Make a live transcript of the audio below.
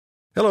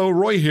Hello,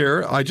 Roy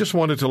here. I just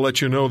wanted to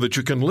let you know that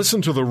you can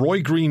listen to The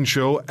Roy Green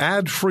Show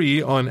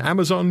ad-free on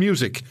Amazon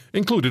Music,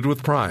 included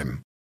with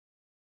Prime.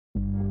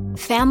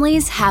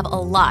 Families have a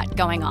lot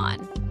going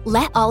on.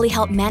 Let Ollie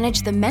help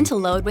manage the mental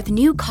load with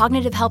new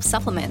cognitive help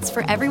supplements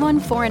for everyone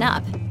 4 and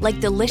up, like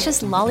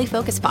delicious Lolly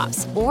Focus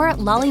Pops or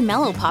Lolly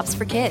Mellow Pops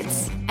for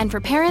kids. And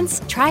for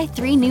parents, try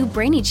 3 new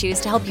Brainy Chews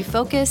to help you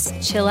focus,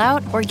 chill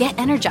out, or get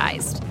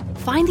energized.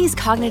 Find these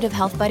cognitive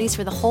health buddies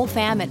for the whole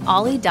fam at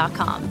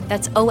ollie.com.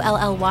 That's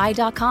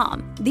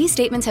OLLY.com. These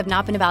statements have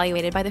not been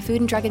evaluated by the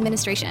Food and Drug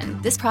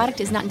Administration. This product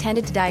is not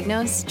intended to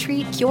diagnose,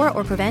 treat, cure,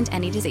 or prevent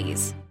any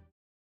disease.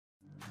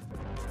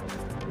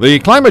 The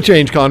climate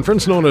change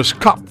conference, known as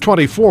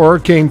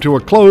COP24, came to a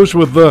close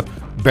with the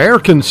bare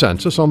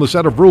consensus on the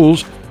set of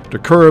rules to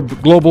curb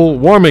global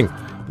warming.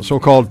 The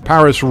so-called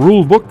Paris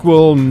Rulebook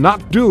will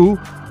not do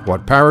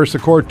what Paris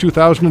Accord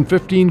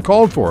 2015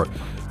 called for.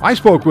 I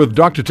spoke with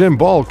Dr. Tim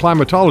Ball,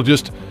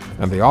 climatologist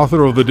and the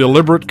author of The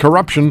Deliberate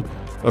Corruption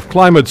of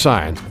Climate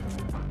Science.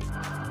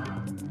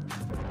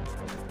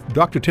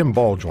 Dr. Tim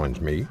Ball joins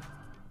me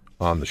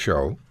on the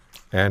show,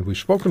 and we've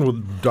spoken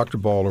with Dr.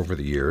 Ball over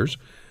the years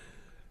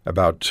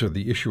about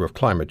the issue of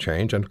climate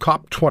change. And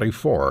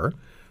COP24,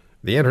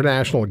 the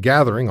international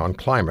gathering on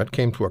climate,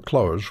 came to a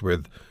close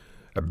with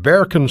a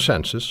bare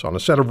consensus on a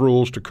set of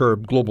rules to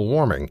curb global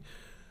warming.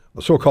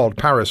 The so-called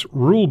Paris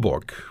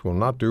Rulebook will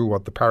not do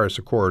what the Paris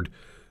Accord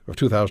of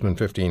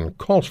 2015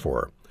 calls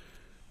for,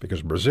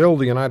 because Brazil,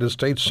 the United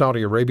States,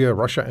 Saudi Arabia,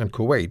 Russia, and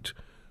Kuwait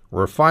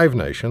were 5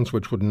 nations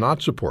which would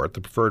not support the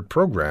preferred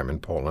program in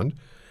Poland.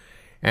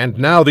 And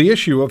now the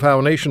issue of how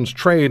nations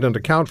trade and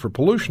account for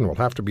pollution will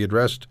have to be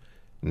addressed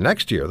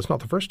next year. That's not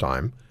the first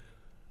time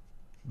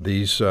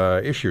these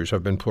issues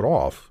have been put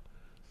off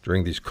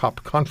during these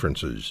COP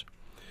conferences.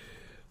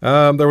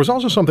 There was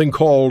also something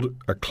called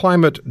a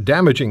climate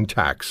damaging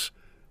tax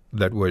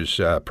that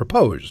was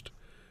proposed,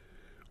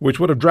 which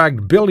would have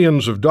dragged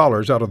billions of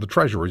dollars out of the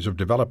treasuries of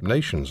developed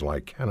nations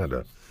like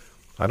Canada.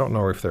 I don't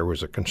know if there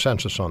was a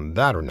consensus on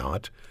that or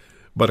not,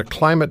 but a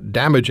climate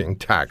damaging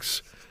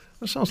tax.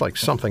 That sounds like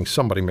something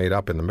somebody made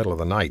up in the middle of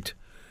the night.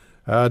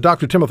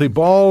 Dr. Timothy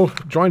Ball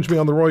joins me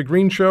on The Roy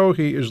Green Show.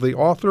 He is the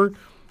author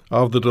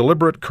of The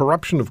Deliberate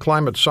Corruption of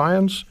Climate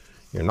Science.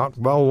 You're not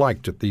well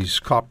liked at these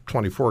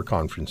COP24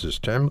 conferences,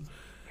 Tim.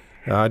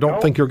 I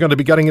don't think you're going to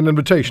be getting an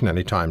invitation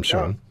anytime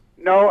soon.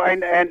 No,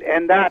 and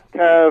that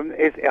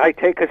is, I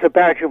take as a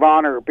badge of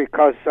honor,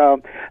 because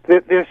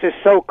this is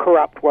so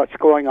corrupt what's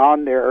going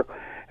on there,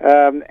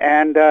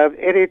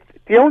 it's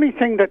the only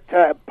thing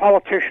that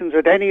politicians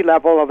at any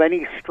level of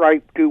any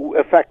stripe do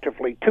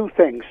effectively. 2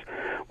 things.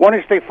 One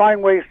is they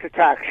find ways to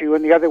tax you,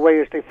 and the other way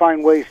is they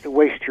find ways to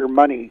waste your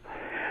money.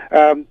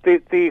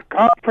 The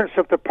conference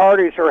of the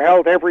parties are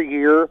held every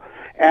year,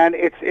 and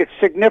it's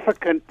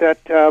significant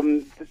that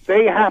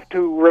they have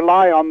to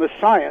rely on the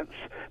science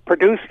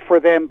produced for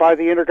them by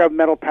the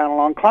Intergovernmental Panel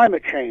on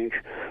Climate Change.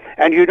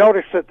 And you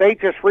notice that they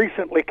just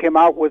recently came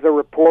out with a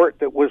report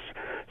that was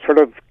sort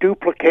of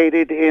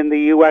duplicated in the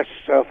U.S.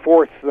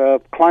 Fourth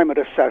Climate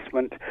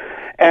Assessment.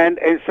 And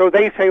so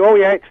they say, oh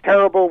yeah, it's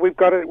terrible, we've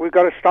got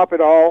to stop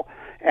it all.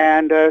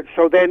 And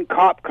so then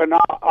COP can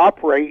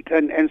operate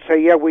and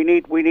say, yeah, we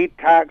need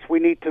tax, we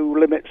need to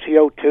limit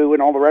CO2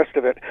 and all the rest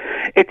of it.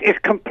 It's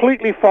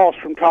completely false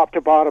from top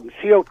to bottom.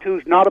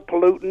 CO2 is not a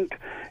pollutant.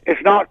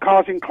 It's not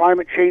causing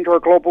climate change or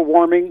global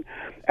warming.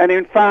 And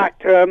in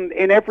fact,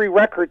 in every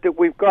record that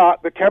we've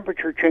got, the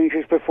temperature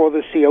changes before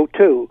the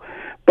CO2.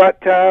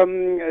 But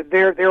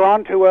they're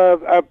onto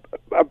a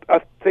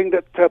thing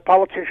that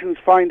politicians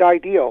find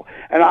ideal.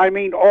 And I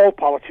mean all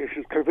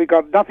politicians, because we've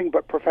got nothing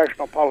but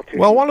professional politicians.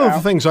 Well, one of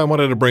the things I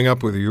wanted to bring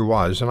up with you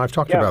was, and I've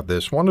talked about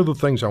this, one of the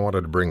things I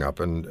wanted to bring up,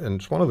 and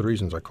it's one of the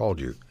reasons I called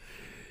you,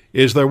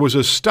 is there was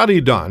a study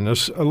done,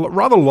 a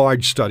rather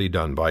large study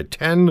done by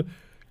 10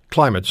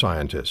 climate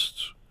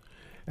scientists.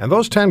 And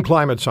those 10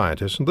 climate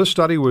scientists, and this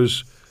study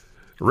was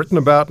written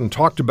about and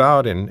talked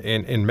about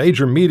in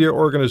major media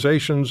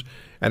organizations,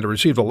 and it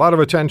received a lot of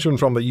attention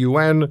from the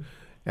UN,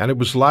 and it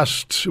was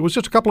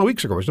just a couple of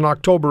weeks ago. It was in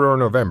October or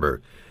November.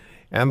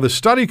 And the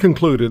study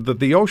concluded that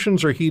the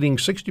oceans are heating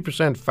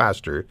 60%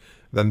 faster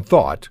than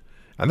thought,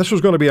 and this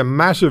was going to be a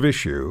massive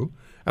issue,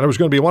 and it was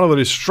going to be one of the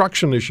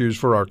destruction issues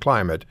for our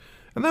climate.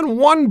 And then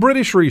one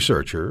British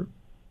researcher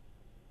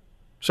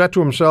said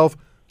to himself,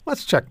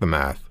 let's check the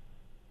math.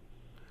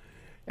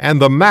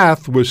 And the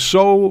math was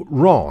so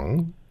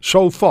wrong,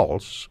 so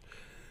false,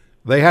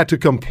 they had to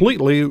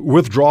completely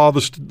withdraw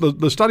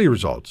the study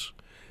results.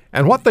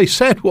 And what they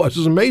said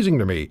is amazing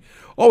to me.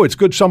 Oh, it's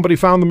good somebody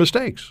found the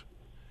mistakes.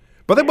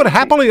 But they would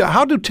happily,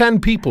 how do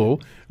 10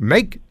 people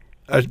make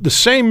the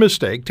same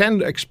mistake,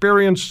 10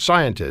 experienced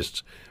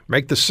scientists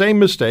make the same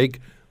mistake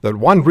that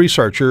one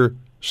researcher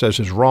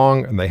says is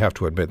wrong, and they have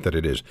to admit that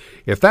it is?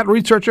 If that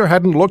researcher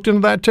hadn't looked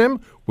into that,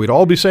 Tim, we'd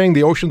all be saying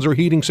the oceans are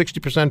heating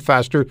 60%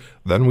 faster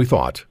than we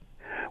thought.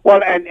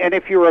 Well, and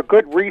if you're a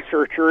good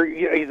researcher,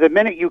 the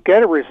minute you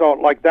get a result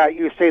like that,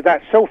 you say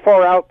that's so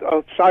far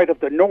outside of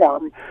the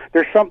norm.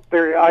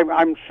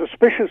 I'm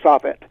suspicious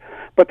of it,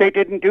 but they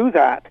didn't do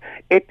that.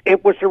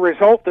 It was the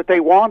result that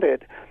they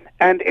wanted,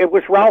 and it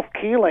was Ralph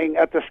Keeling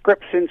at the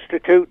Scripps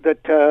Institute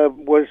that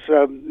was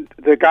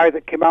the guy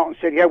that came out and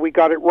said, "Yeah, we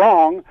got it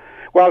wrong."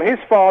 Well, his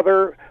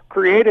father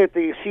created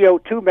the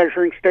CO2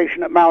 measuring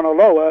station at Mauna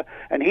Loa,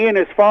 and he and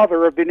his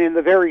father have been in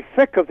the very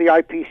thick of the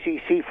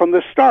IPCC from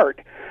the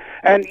start.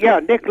 And yeah,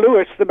 Nick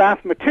Lewis, the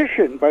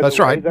mathematician, by That's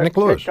the way. right, Nick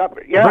Lewis.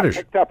 British.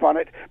 Picked up on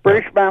it.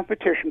 British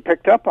mathematician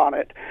picked up on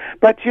it.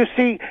 But you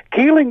see,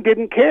 Keeling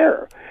didn't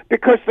care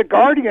because The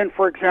Guardian,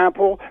 for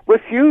example,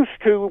 refused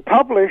to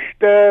publish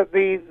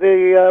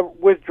the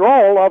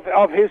withdrawal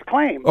of his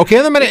claim. Okay,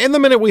 in the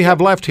minute we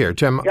have left here,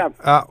 Tim,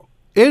 Yeah.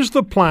 Is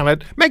the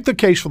planet, make the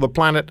case for the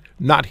planet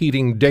not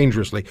heating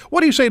dangerously.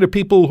 What do you say to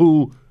people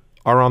who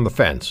are on the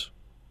fence?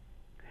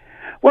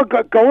 Well,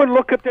 go and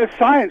look at the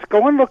science.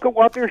 Go and look at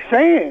what they're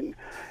saying.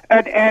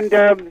 And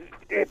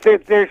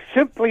they're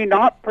simply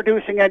not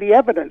producing any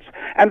evidence.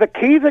 And the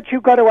key that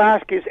you've got to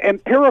ask is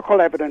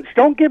empirical evidence.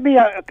 Don't give me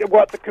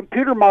what the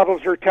computer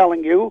models are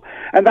telling you,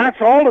 and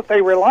that's all that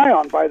they rely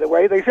on, by the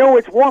way. They say, oh,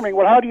 it's warming.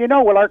 Well, how do you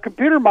know? Well, our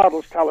computer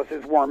models tell us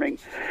it's warming.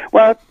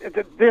 Well,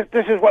 this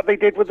is what they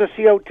did with the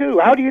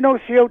CO2. How do you know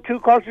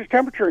CO2 causes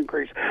temperature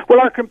increase? Well,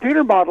 our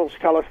computer models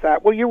tell us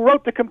that. Well, you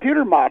wrote the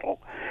computer model.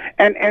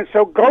 And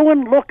so go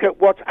and look at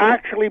what's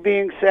actually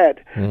being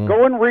said.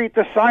 Go and read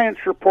the science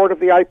report of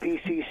the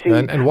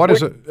IPCC. And what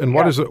is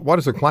what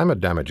is a climate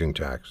damaging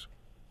tax?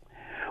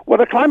 Well,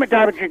 the climate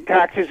damaging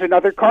tax is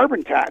another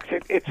carbon tax.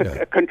 It's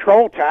a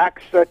control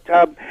tax that,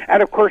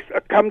 and of course,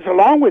 comes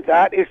along with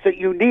that is that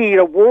you need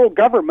a world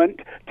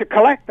government to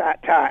collect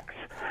that tax.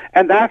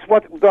 And that's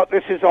what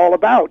this is all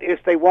about, is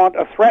they want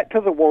a threat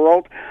to the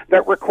world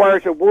that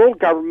requires a world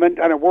government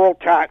and a world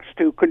tax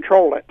to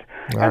control it.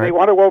 They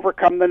want to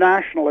overcome the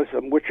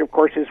nationalism, which, of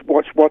course, is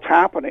what's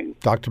happening.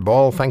 Dr.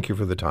 Ball, thank you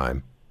for the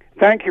time.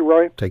 Thank you,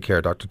 Roy. Take care.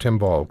 Dr. Tim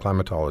Ball,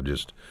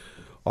 climatologist,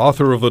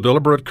 author of The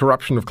Deliberate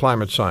Corruption of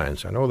Climate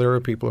Science. I know there are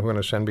people who are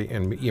going to send me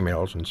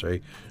emails and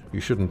say, you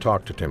shouldn't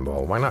talk to Tim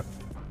Ball. Why not?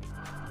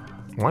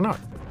 Why not?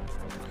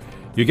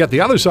 You get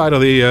the other side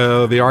of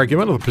the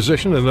argument, of the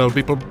position, and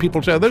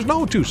people say there's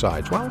no two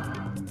sides. Well,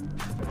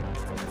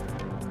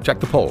 check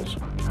the polls.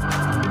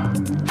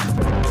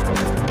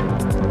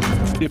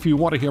 If you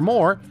want to hear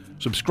more,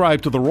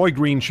 subscribe to The Roy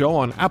Green Show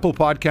on Apple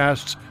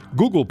Podcasts,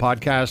 Google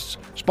Podcasts,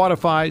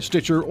 Spotify,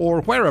 Stitcher,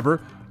 or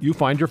wherever you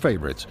find your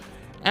favorites.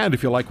 And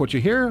if you like what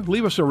you hear,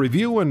 leave us a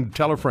review and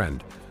tell a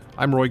friend.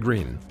 I'm Roy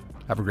Green.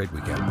 Have a great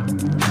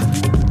weekend.